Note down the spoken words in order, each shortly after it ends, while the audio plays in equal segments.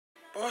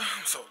Boy,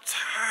 I'm so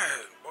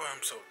tired. Boy,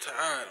 I'm so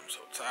tired. I'm so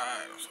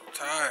tired. I'm so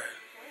tired.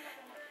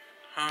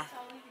 Huh?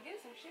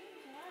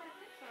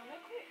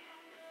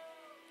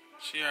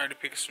 She already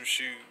picked some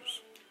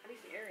shoes. I need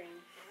some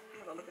earrings.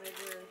 I'm gonna go look at that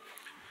jewelry.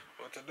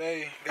 Well,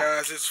 today,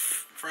 guys, it's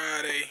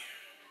Friday.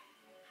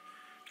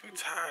 We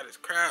tired as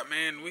crap,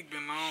 man. The week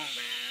been long,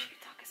 man.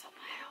 You're talking so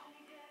loud.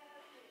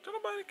 Don't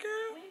nobody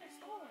care. We in the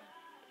store.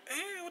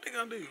 And what they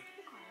gonna do?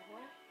 You quiet, boy.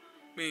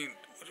 I mean,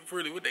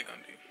 really, what they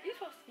gonna do? You're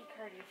supposed to be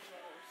courteous to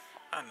others.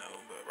 I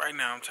know, but right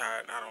now I'm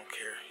tired and I don't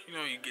care. You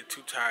know, you get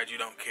too tired, you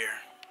don't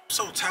care. I'm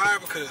so tired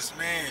because,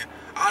 man,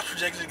 I was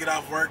projected to get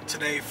off work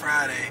today,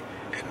 Friday,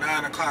 at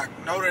 9 o'clock.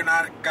 No, they're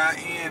not got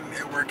in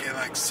at work at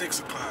like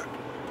 6 o'clock.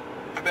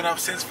 I've been up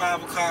since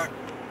 5 o'clock.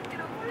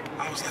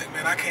 I was like,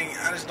 man, I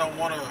just don't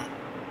want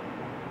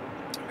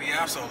to be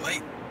out so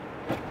late.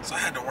 So I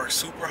had to work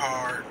super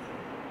hard,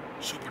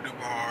 super duper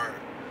hard,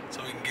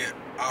 so we can get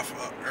off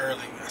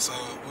early. So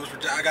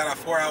I got off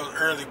 4 hours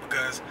early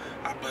because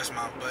I bust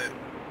my butt.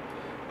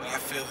 But I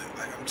feel it,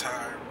 like I'm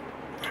tired.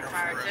 Like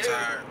I'm real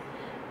tired.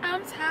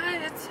 I'm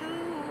tired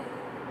too.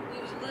 We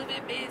was a little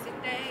bit busy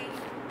today.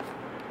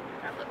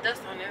 Got a little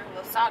dust on there, a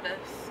little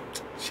sawdust.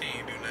 She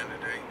ain't do nothing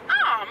today.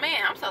 Oh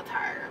man, I'm so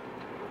tired.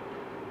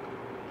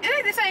 It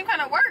ain't the same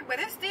kind of work, but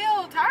it's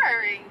still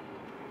tiring.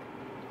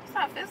 It's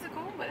not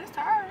physical, but it's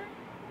tiring.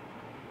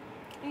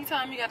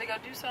 Anytime you got to go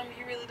do something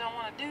you really don't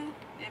want to do,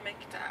 it make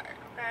you tired,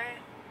 okay?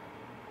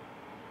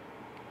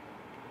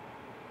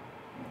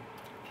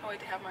 Can't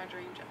wait to have my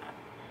dream job.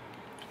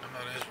 I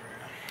know that's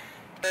real.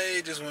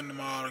 They just went to the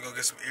mall to go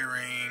get some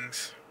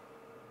earrings.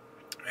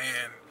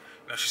 And,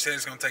 you know, she said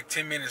it's going to take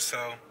 10 minutes,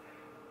 so,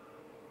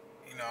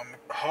 you know, I'm going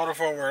to hold her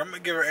forward. I'm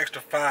going to give her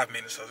extra 5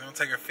 minutes, so it's going to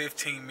take her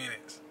 15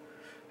 minutes.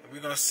 And we're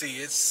going to see.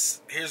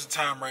 Here's the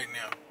time right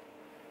now.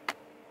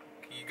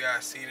 Can you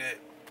guys see that?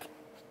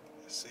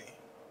 Let's see.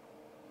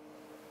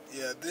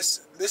 Yeah,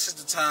 this is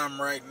the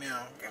time right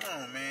now.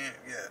 Come on, man.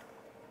 Yeah.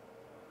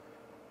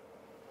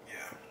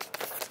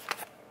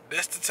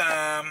 That's the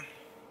time.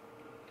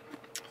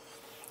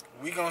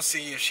 We gonna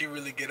see if she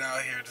really get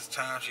out here this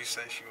time she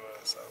said she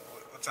was. So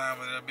what time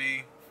will it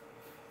be?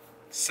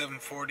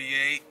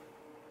 7:48.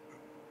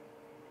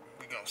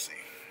 We gonna see.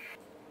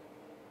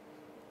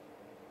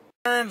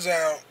 Turns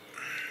out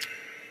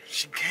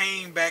she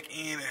came back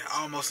in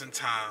almost in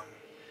time.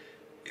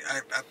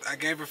 I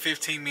gave her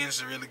 15 minutes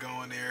to really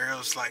go in there. It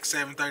was like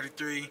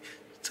 7:33. It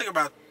took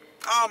about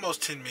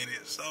almost 10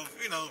 minutes. So,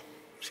 you know,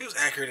 she was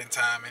accurate in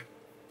timing.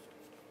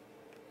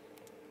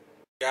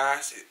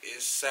 Guys,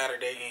 it's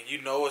Saturday and you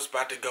know it's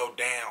about to go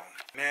down.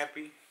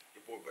 Nappy,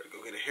 your boy better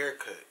go get a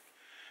haircut.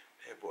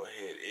 That boy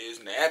head is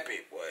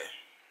nappy, boy.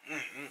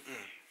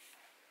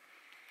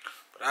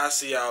 But I'll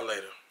see y'all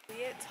later.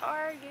 We at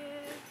Target.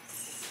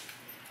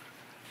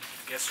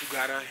 Guess who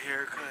got a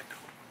haircut?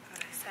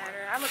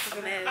 Saturday. I look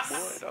a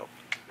mess.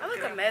 I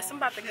look a mess. I'm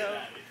about to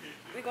go.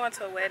 We're going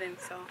to a wedding,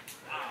 so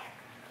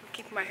I'm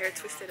keeping my hair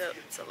twisted up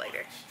till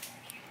later.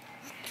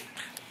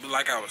 But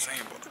like I was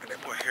saying, boy, look at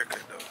that boy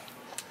haircut though.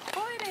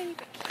 Boy, it ain't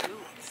even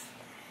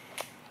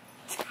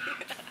cute.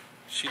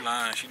 She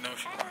lying. She knows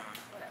she lying.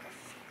 Whatever.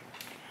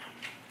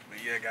 But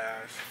yeah,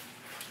 guys.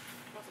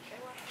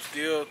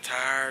 Still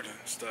tired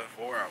and stuff.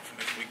 Wore out from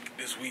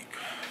this week.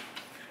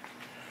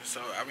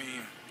 So I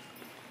mean,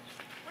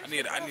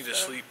 I need to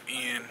sleep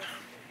in.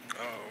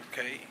 Oh,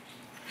 okay.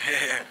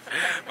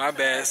 My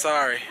bad.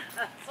 Sorry.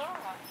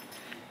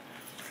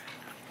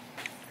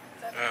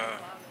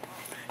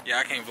 Yeah,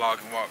 I can't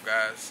vlog and walk,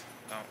 guys.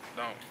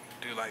 Don't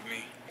do like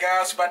me.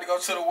 Guys, about to go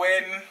to the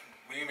wedding.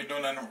 We ain't been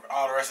doing nothing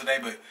all the rest of the day,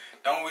 but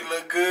don't we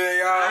look good,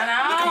 y'all?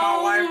 Look at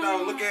my wife,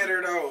 though. Look at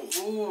her, though.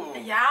 Ooh.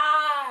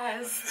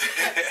 Yes.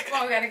 Come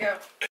on, we gotta go.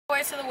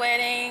 Going to the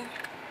wedding.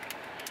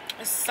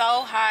 It's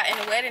so hot, and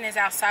the wedding is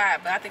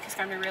outside, but I think it's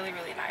gonna be really,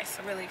 really nice.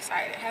 I'm really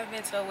excited. I haven't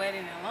been to a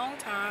wedding in a long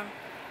time.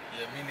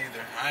 Yeah, me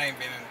neither. I ain't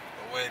been in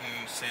a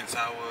wedding since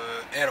I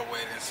was at a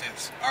wedding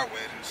since our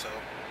wedding, so.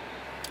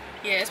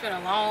 Yeah, it's been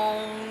a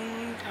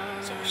long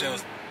time. So that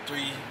was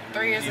 3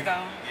 years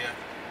ago. Yeah.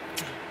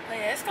 But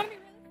yeah, it's gonna be.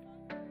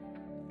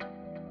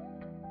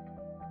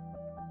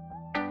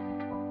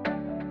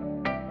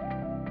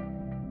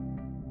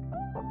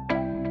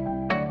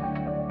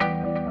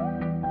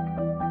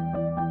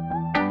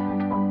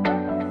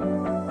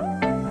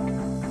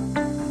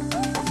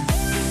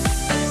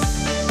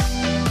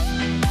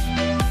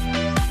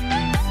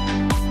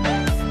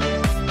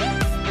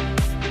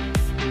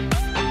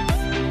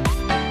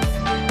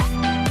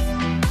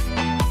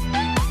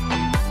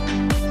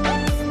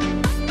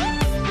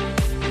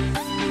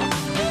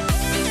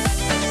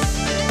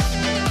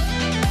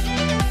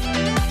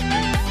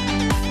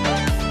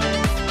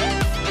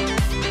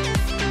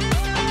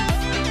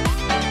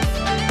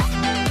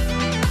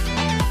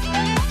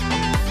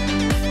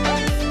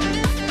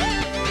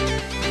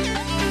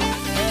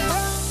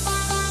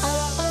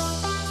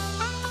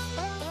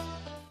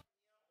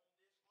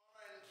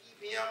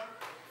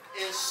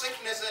 In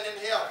sickness and in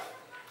health,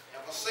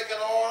 and forsaken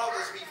all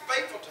others, be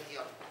faithful to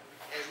him,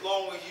 as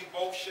long as you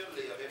both should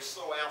live. If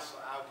so, answer,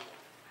 I will.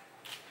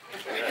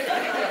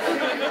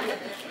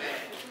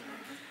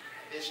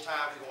 this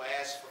time we're going to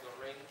ask for the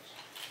rings.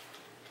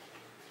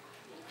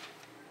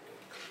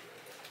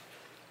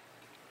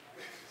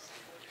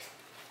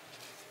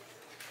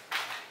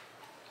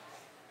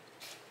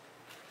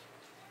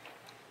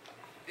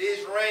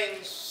 These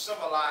rings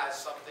symbolize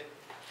something.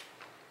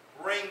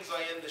 Rings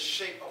are in the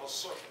shape of a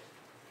circle.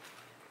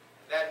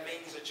 That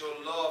means that your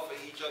love for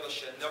each other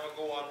shall never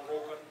go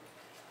unbroken.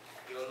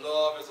 Your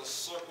love is a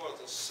circle,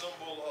 is a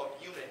symbol of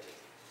unity.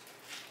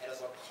 And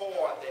is a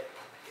cord that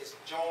is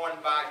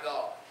joined by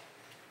God.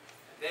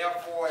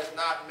 Therefore, it's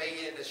not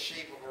made in the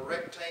shape of a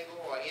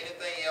rectangle or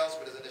anything else,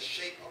 but is in the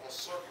shape of a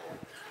circle.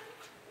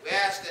 We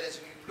ask that as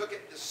you look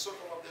at the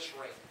circle of this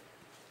ring,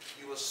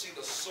 you will see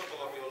the circle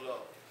of your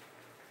love.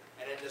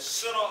 And in the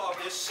center of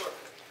this circle,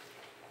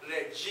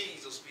 let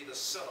Jesus be the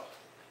center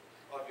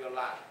of your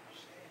lives.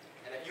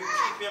 And if you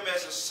keep him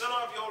as the center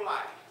of your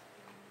life,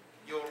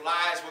 your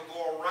lives will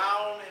go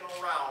around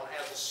and around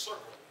as a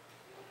circle.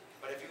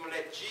 But if you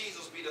let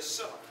Jesus be the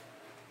center,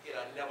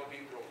 it'll never be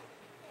broken.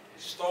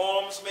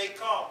 Storms may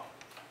come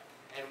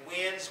and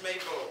winds may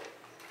blow,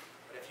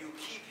 but if you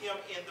keep him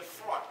in the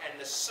front and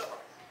the center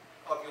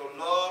of your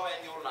love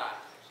and your lives,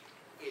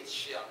 it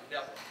shall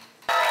never.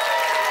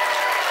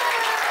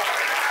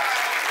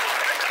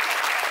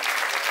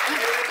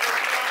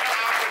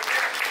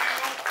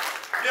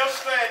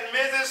 Mr. and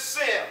Mrs.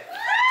 Sim.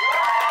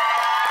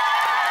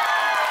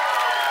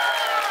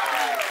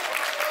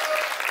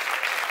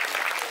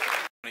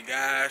 Hey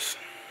guys,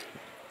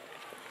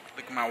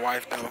 look at my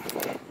wife though.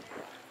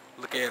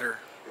 Look at her.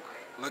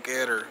 Look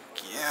at her.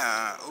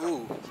 Yeah.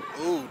 Ooh.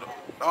 Ooh.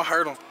 Don't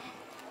hurt them.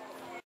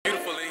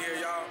 Beautiful in here,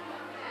 y'all.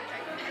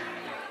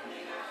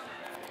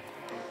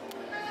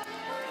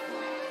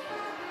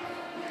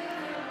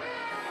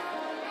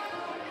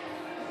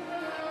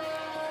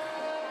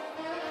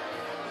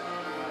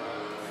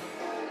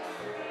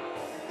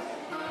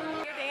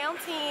 We're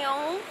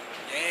downtown.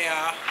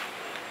 Yeah.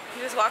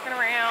 We're just walking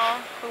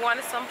around. We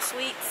wanted some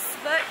sweets,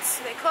 but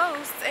they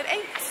closed at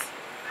 8.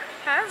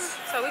 Huh?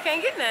 So we can't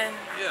get none.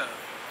 Yeah.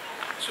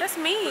 That's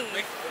me.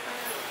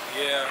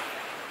 Yeah.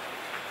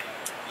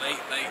 Late.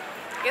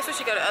 Guess we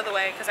should go the other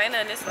way, because ain't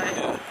nothing this way.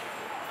 Yeah.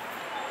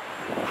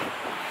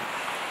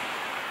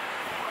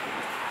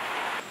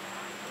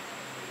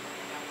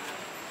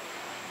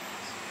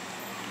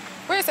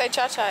 Where is that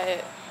cha-cha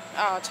at?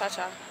 Oh,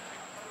 cha-cha.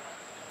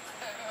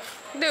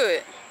 Do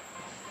it.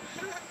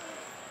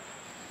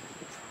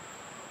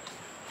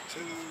 2,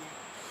 3,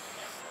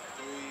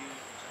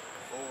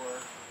 4,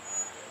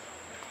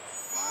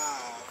 5,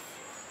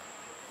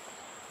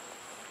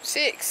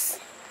 6.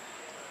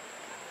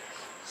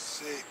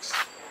 6.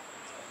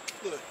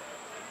 Look.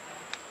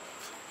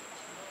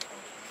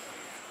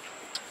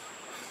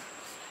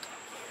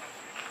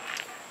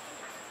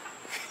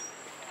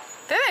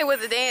 That ain't what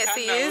the dance I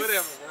is. know,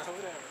 whatever, bro,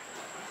 whatever.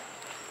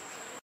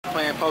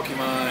 Playing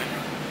Pokemon.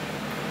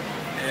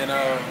 And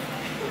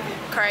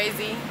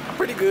Crazy. I'm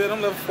pretty good.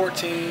 I'm level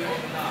 14,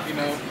 you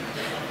know.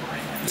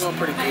 Doing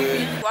pretty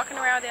good. Walking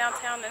around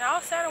downtown and all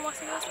of a sudden wants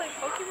to go play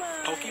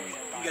Pokemon. You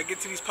gotta get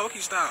to these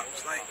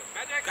Pokestops. Like,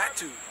 got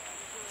to.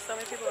 So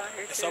many people out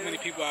here too. There's so many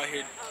people out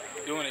here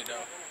doing it though.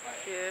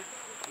 Like, Yeah.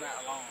 I'm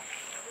not alone.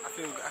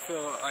 I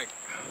feel like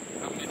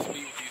I'm meant to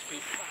be with these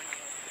people.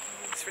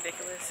 It's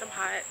ridiculous. I'm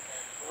hot.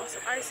 Want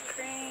some ice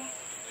cream.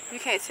 You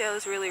can't tell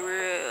it's really,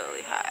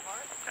 really hot.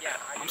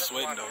 I'm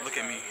sweating though. Look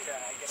at me.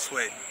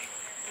 Sweating.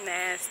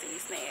 Nasty.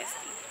 It's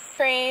nasty.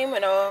 Cream, we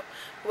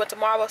went to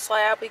Marble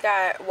Slab. We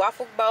got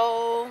waffle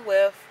bowl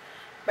with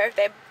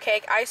birthday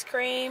cake ice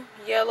cream,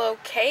 yellow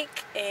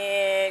cake,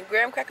 and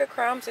graham cracker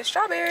crumbs and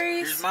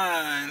strawberries. Here's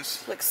mine.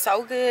 Looks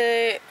so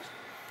good.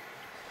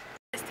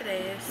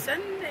 Today is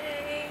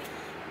Sunday.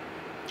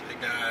 Hey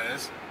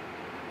guys.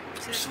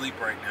 I'm asleep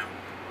right now.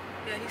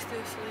 Yeah, he's still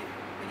asleep.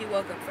 But he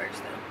woke up first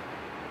though.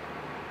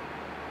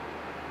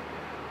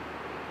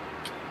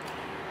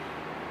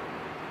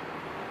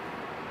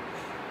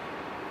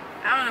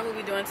 I don't know what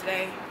we're doing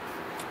today.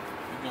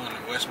 We're going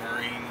to West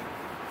Marine.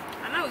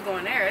 I know we're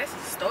going there. It's a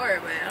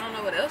store, but I don't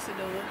know what else we're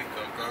doing. Pick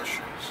up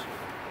groceries.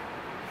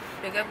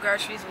 Pick up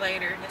groceries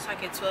later. It's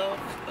like at 12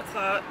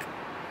 o'clock.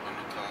 1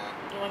 o'clock.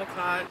 1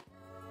 o'clock.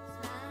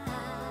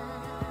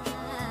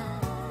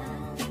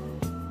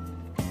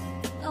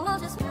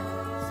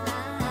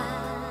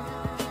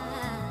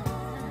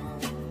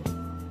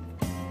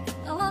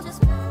 Just